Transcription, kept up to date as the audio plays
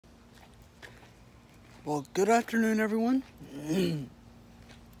Well, good afternoon, everyone.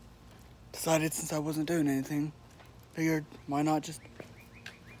 Decided since I wasn't doing anything, figured why not just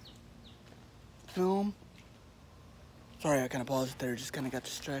film. Sorry, I kind of paused there, just kind of got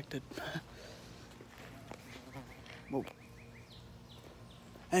distracted. Well,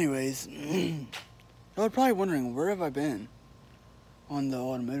 anyways, y'all are probably wondering, where have I been on the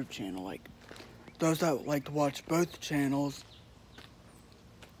automotive channel? Like, those that like to watch both channels,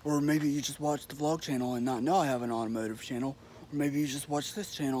 or maybe you just watch the vlog channel and not know I have an automotive channel, or maybe you just watch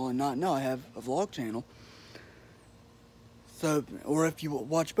this channel and not know I have a vlog channel. So, or if you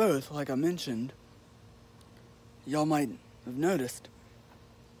watch both, like I mentioned, y'all might have noticed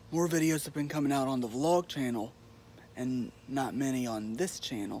more videos have been coming out on the vlog channel and not many on this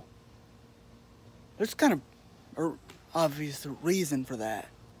channel. There's kind of an obvious reason for that.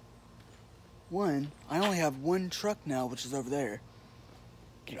 One, I only have one truck now, which is over there.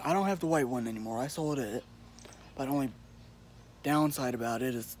 I don't have the white one anymore, I sold it. But the only downside about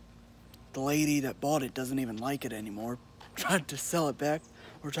it is the lady that bought it doesn't even like it anymore. Tried to sell it back,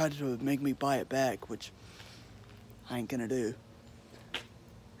 or tried to make me buy it back, which I ain't gonna do.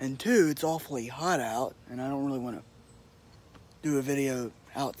 And two, it's awfully hot out, and I don't really want to do a video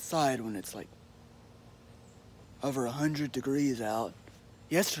outside when it's like over 100 degrees out.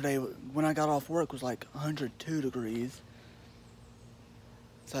 Yesterday, when I got off work, was like 102 degrees.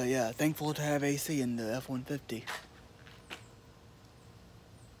 So yeah, thankful to have AC in the F-150.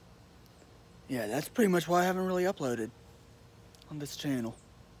 Yeah, that's pretty much why I haven't really uploaded on this channel.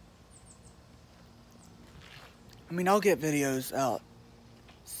 I mean, I'll get videos out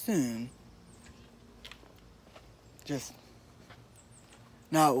soon. Just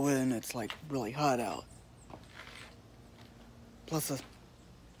not when it's like really hot out. Plus, I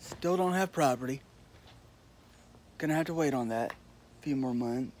still don't have property. Gonna have to wait on that a few more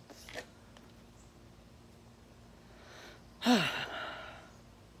months. I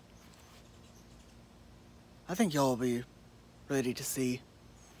think y'all will be ready to see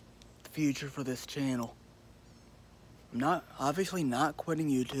the future for this channel. I'm obviously not quitting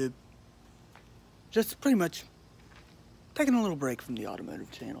YouTube. Just pretty much taking a little break from the automotive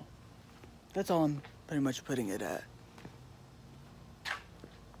channel. That's all I'm pretty much putting it at.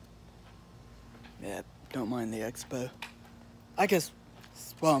 Yeah, don't mind the expo. I guess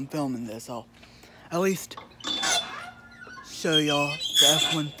while I'm filming this, I'll at least show y'all the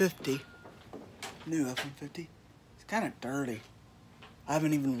F-150. New F-150. It's kind of dirty. I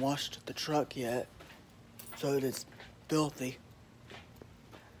haven't even washed the truck yet, so it is filthy.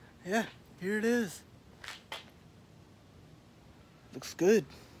 Yeah, here it is. Looks good.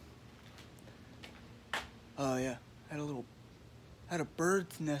 Oh yeah, had a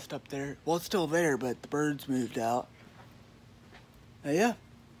bird's nest up there. Well, it's still there, but the birds moved out. Yeah,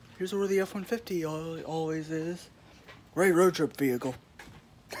 here's where the F-150 always is. Great road trip vehicle.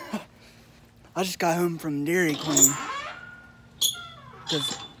 I just got home from Dairy Queen.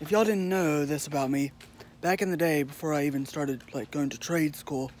 Because if y'all didn't know this about me, back in the day, before I even started like going to trade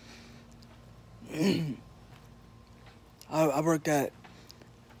school, I worked at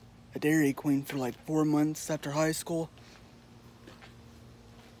a Dairy Queen for like 4 months after high school.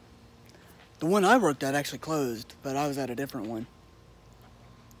 The one I worked at actually closed, but I was at a different one.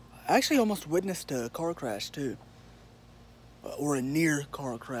 I actually almost witnessed a car crash too, or a near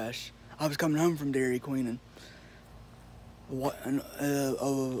car crash. I was coming home from Dairy Queen and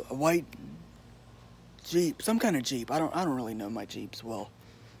a white Jeep, some kind of Jeep. I don't really know my Jeeps well.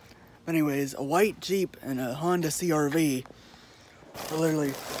 But anyways, a white Jeep and a Honda CR-V were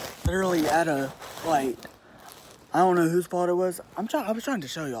literally at a light. I don't know whose fault it was. I was trying to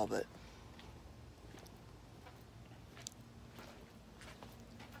show y'all, but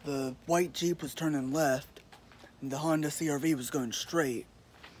the white Jeep was turning left and the Honda CR-V was going straight.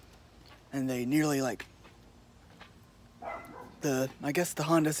 And they nearly I guess the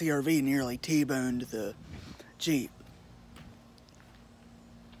Honda CR-V nearly T-boned the Jeep.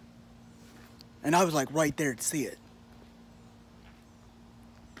 And I was like right there to see it.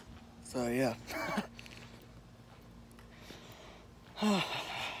 So yeah. I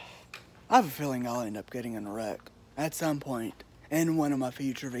have a feeling I'll end up getting in a wreck at some point in one of my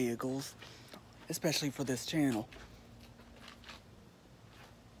future vehicles, especially for this channel.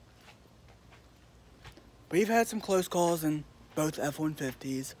 We've had some close calls in both F-150s.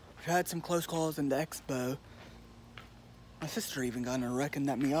 We've had some close calls in the Expo. My sister even got in a wreck in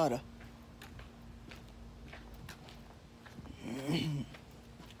that Miata. My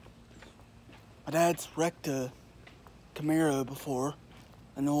dad's wrecked a Camaro before,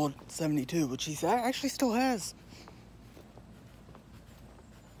 an old 72, which he actually still has.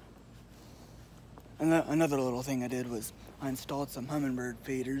 Another little thing I did was I installed some hummingbird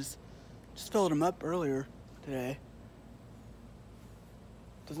feeders. Just filled them up earlier today.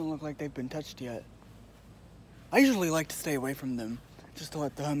 Doesn't look like they've been touched yet. I usually like to stay away from them, just to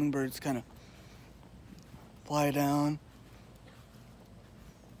let the hummingbirds kind of fly down,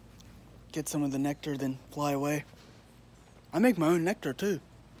 get some of the nectar, then fly away. I make my own nectar too.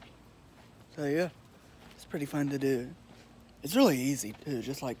 So yeah, it's pretty fun to do. It's really easy too,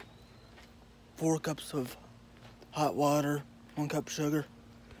 just like 4 cups of hot water, 1 cup sugar.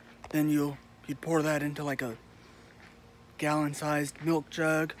 Then you'd pour that into like a gallon-sized milk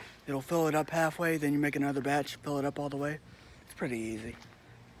jug. It'll fill it up halfway, then you make another batch, fill it up all the way. It's pretty easy.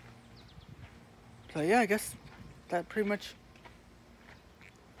 So yeah, I guess that pretty much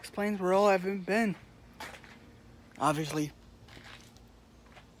explains where all I've been. Obviously,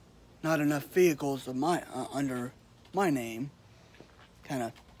 not enough vehicles of under my name kind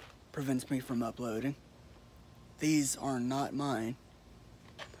of prevents me from uploading. These are not mine.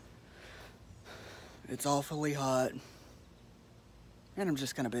 It's awfully hot, and I'm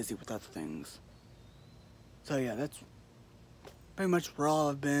just kind of busy with other things. So yeah, that's pretty much where all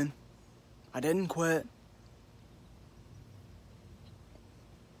I've been. I didn't quit.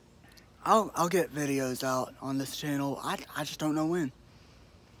 I'll get videos out on this channel. I just don't know when.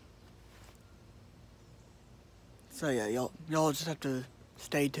 So yeah, y'all just have to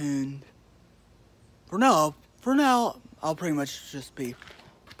stay tuned. For now, I'll pretty much just be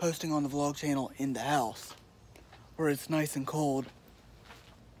posting on the vlog channel in the house, where it's nice and cold.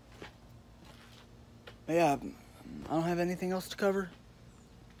 But yeah, I don't have anything else to cover.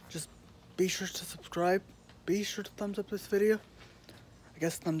 Just be sure to subscribe. Be sure to thumbs up this video. I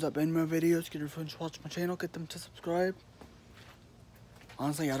guess thumbs up any more videos. Get your friends to watch my channel. Get them to subscribe.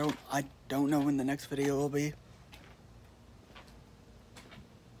 Honestly, I don't know when the next video will be.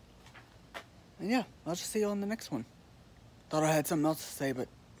 And yeah, I'll just see you on the next one. Thought I had something else to say, but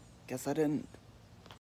guess I didn't.